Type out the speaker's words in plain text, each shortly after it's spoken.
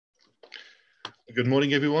Good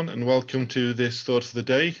morning, everyone, and welcome to this Thought of the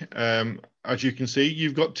Day. As you can see,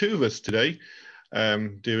 you've got two of us today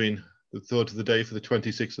doing the Thought of the Day for the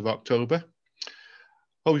 26th of October.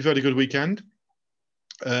 Hope you've had a good weekend.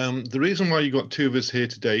 The reason why you got two of us here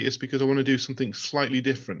today is because I want to do something slightly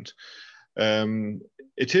different.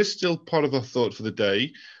 It is still part of our Thought for the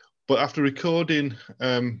Day, but after recording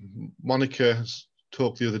Monica's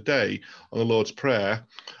talk the other day on the Lord's Prayer,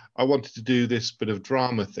 I wanted to do this bit of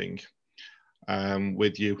drama thing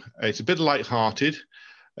with you. It's a bit light-hearted,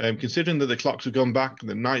 considering that the clocks have gone back and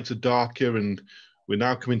the nights are darker and we're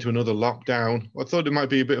now coming to another lockdown. I thought it might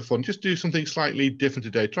be a bit of fun. Just do something slightly different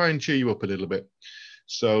today. Try and cheer you up a little bit.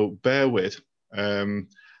 So bear with and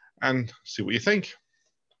see what you think.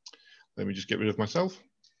 Let me just get rid of myself.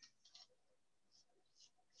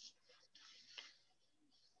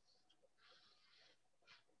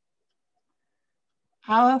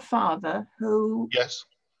 Our Father, who... Yes.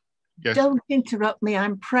 Don't interrupt me,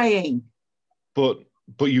 I'm praying. But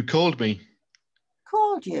you called me.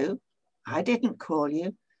 Called you? I didn't call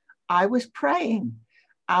you. I was praying.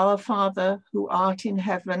 Our Father, who art in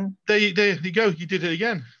heaven. There you go. You did it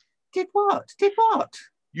again. Did what? Did what?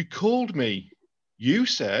 You called me. You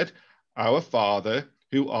said, Our Father,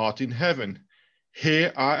 who art in heaven.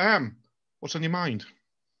 Here I am. What's on your mind?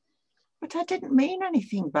 But I didn't mean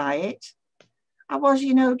anything by it. I was,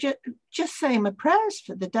 just saying my prayers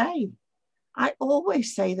for the day. I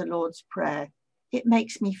always say the Lord's Prayer. It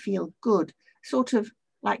makes me feel good, sort of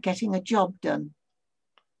like getting a job done.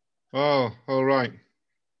 Oh, all right.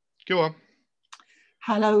 Go on.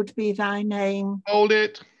 Hallowed be thy name. Hold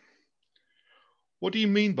it. What do you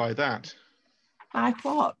mean by that? By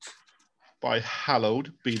what? By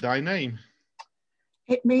hallowed be thy name.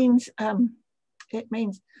 It means,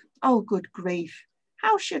 oh, good grief.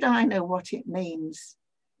 How should I know what it means?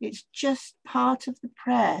 It's just part of the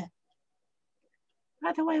prayer.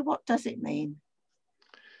 By the way, what does it mean?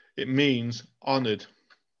 It means honoured,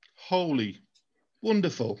 holy,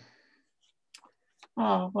 wonderful.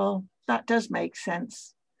 Oh, well, that does make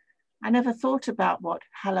sense. I never thought about what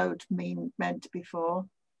hallowed meant before.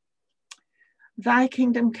 Thy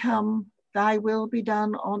kingdom come, thy will be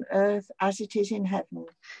done on earth as it is in heaven.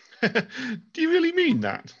 Do you really mean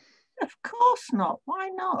that? Of course not. Why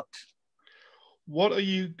not? What are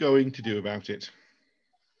you going to do about it?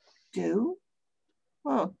 Do?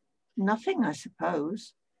 Well, nothing, I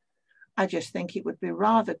suppose. I just think it would be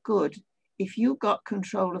rather good if you got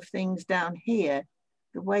control of things down here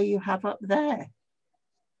the way you have up there.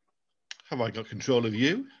 Have I got control of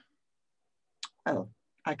you? Oh,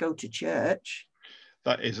 I go to church.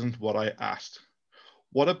 That isn't what I asked.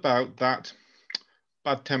 What about that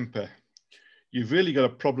bad temper? You've really got a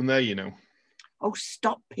problem there, you know. Oh,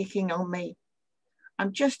 stop picking on me.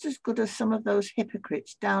 I'm just as good as some of those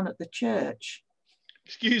hypocrites down at the church.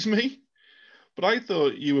 Excuse me? But I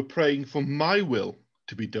thought you were praying for my will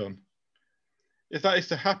to be done. If that is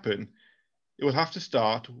to happen, it will have to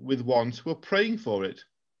start with ones who are praying for it.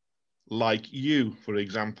 Like you, for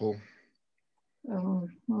example. Oh,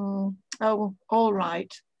 all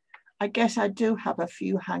right. I guess I do have a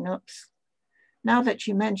few hang-ups. Now that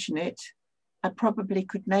you mention it, I probably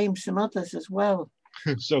could name some others as well.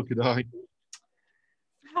 So could I. I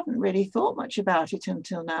haven't really thought much about it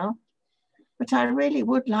until now, but I really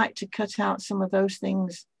would like to cut out some of those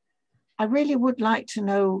things. I really would like to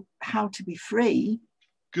know how to be free.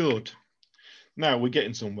 Good. Now we're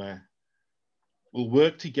getting somewhere. We'll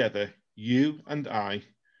work together, you and I.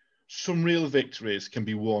 Some real victories can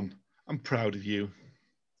be won. I'm proud of you.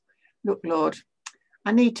 Look, Lord,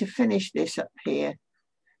 I need to finish this up here.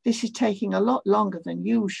 This is taking a lot longer than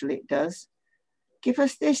usually it does. Give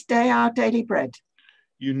us this day our daily bread.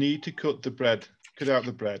 You need to cut out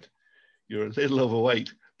the bread. You're a little overweight,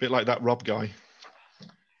 a bit like that Rob guy.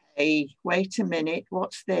 Hey, wait a minute,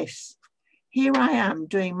 what's this? Here I am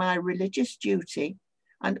doing my religious duty,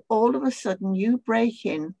 and all of a sudden you break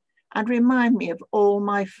in and remind me of all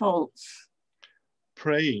my faults.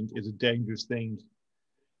 Praying is a dangerous thing.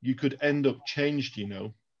 You could end up changed, you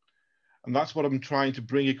know. And that's what I'm trying to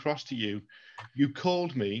bring across to you. You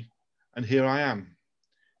called me, and here I am.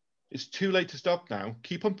 It's too late to stop now.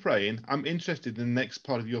 Keep on praying. I'm interested in the next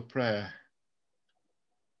part of your prayer.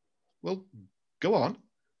 Well, go on.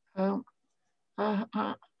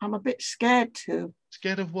 I'm a bit scared too.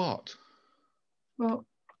 Scared of what? Well,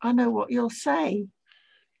 I know what you'll say.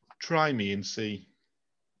 Try me and see.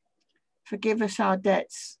 Forgive us our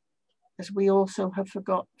debts, as we also have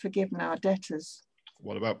forgiven our debtors.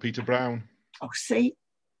 What about Peter Brown? Oh, see,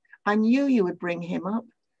 I knew you would bring him up.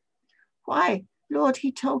 Why, Lord,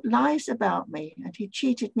 he told lies about me and he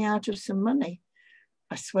cheated me out of some money.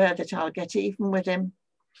 I swear that I'll get even with him.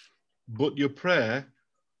 But your prayer,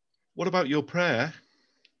 what about your prayer?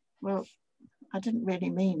 Well, I didn't really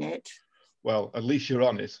mean it. Well, at least you're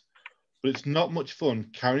honest. But it's not much fun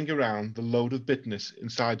carrying around the load of bitterness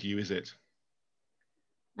inside you, is it?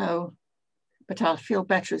 No, but I'll feel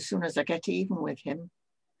better as soon as I get even with him.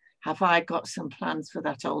 Have I got some plans for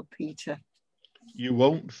that old Peter? You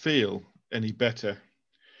won't feel any better.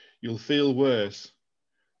 You'll feel worse.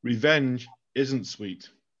 Revenge isn't sweet.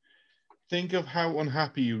 Think of how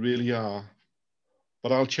unhappy you really are.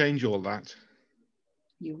 But I'll change all that.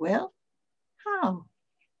 You will? How?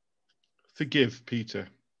 Forgive Peter.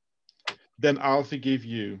 Then I'll forgive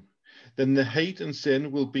you. Then the hate and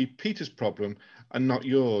sin will be Peter's problem and not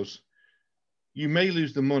yours. You may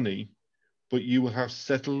lose the money, but you will have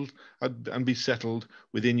settled and be settled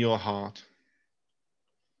within your heart.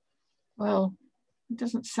 Well, it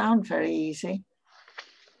doesn't sound very easy,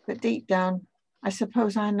 but deep down, I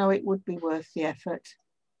suppose I know it would be worth the effort.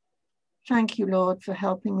 Thank you, Lord, for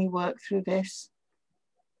helping me work through this.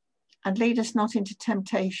 And lead us not into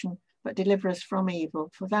temptation, but deliver us from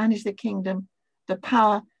evil. For thine is the kingdom, the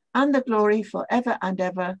power, and the glory forever and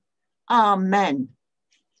ever. Amen.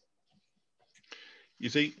 You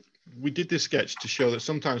see, we did this sketch to show that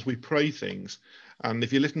sometimes we pray things, and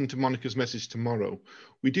if you listen to Monica's message tomorrow,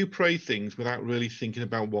 we do pray things without really thinking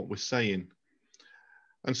about what we're saying.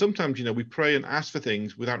 And sometimes, you know, we pray and ask for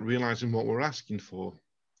things without realizing what we're asking for.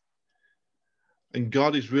 And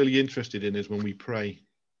God is really interested in us when we pray.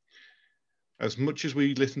 As much as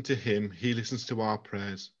we listen to him, he listens to our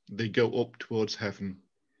prayers. They go up towards heaven.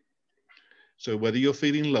 So whether you're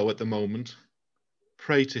feeling low at the moment,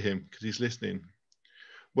 pray to him because he's listening.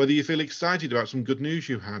 Whether you feel excited about some good news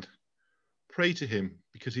you had, pray to him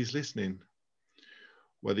because he's listening.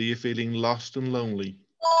 Whether you're feeling lost and lonely,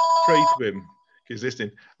 pray to him because he's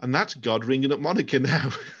listening. And that's God ringing up Monica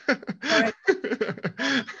now.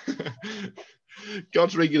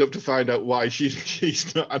 God's ringing up to find out why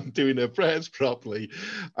she's not doing her prayers properly.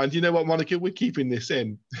 And you know what, Monica, we're keeping this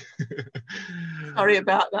in. Sorry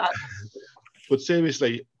about that. But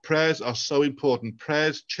seriously, prayers are so important.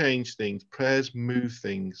 Prayers change things. Prayers move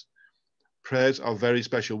things. Prayers are very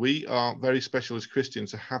special. We are very special as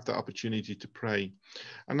Christians to have the opportunity to pray.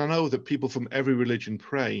 And I know that people from every religion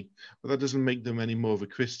pray, but that doesn't make them any more of a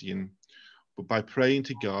Christian. But by praying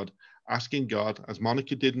to God, asking God, as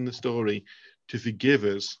Monica did in the story, to forgive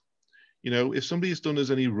us. You know, if somebody has done us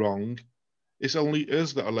any wrong, it's only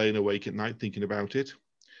us that are laying awake at night thinking about it.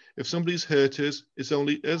 If somebody's hurt us, it's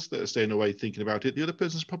only us that are staying awake thinking about it. The other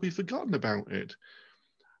person's probably forgotten about it.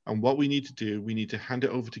 And what we need to do, we need to hand it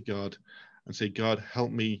over to God and say, God,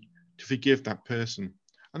 help me to forgive that person.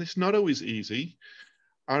 And it's not always easy.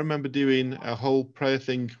 I remember doing a whole prayer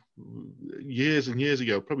thing years and years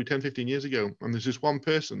ago, probably 10, 15 years ago. And there's this one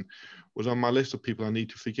person was on my list of people I need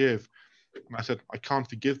to forgive. And I said, I can't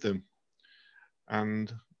forgive them.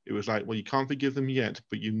 And it was like, well, you can't forgive them yet,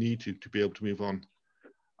 but you need to be able to move on.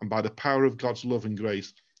 And by the power of God's love and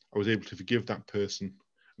grace, I was able to forgive that person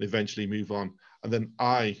and eventually move on. And then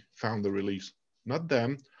I found the release. Not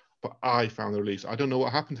them, but I found the release. I don't know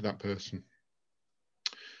what happened to that person.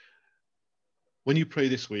 When you pray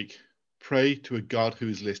this week, pray to a God who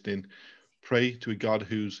is listening. Pray to a God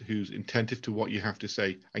who's attentive to what you have to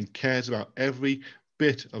say and cares about every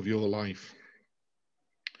bit of your life.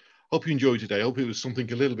 Hope you enjoyed today. I hope it was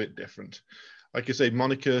something a little bit different. Like I say,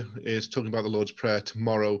 Monica is talking about the Lord's Prayer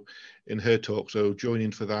tomorrow in her talk, so join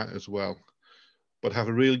in for that as well. But have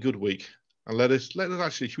a really good week. And let us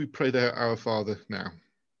actually, should we pray there, Our Father now?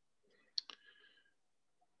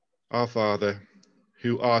 Our Father,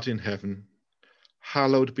 who art in heaven,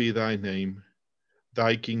 hallowed be thy name.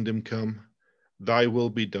 Thy kingdom come, thy will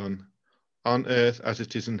be done, on earth as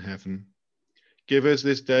it is in heaven. Give us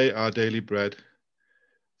this day our daily bread.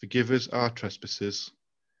 Forgive us our trespasses,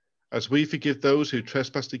 as we forgive those who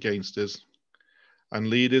trespass against us. And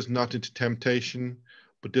lead us not into temptation,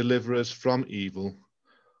 but deliver us from evil.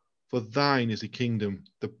 For thine is the kingdom,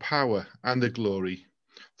 the power, and the glory,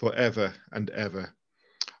 forever and ever.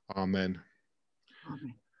 Amen.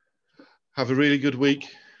 Amen. Have a really good week.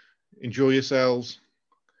 Enjoy yourselves.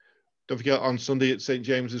 Don't forget, on Sunday at St.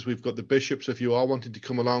 James's, we've got the bishop. So if you are wanting to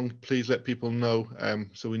come along, please let people know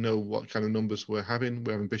so we know what kind of numbers we're having.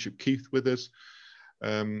 We're having Bishop Keith with us.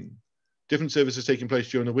 Different services taking place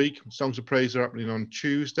during the week. Songs of Praise are happening on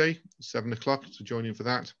Tuesday, 7 o'clock, so join in for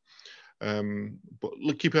that. But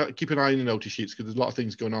look, keep an eye on the notice sheets because there's a lot of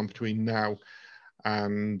things going on between now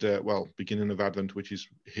and, well, beginning of Advent, which is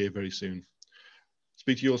here very soon.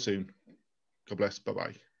 Speak to you all soon. God bless.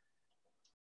 Bye-bye.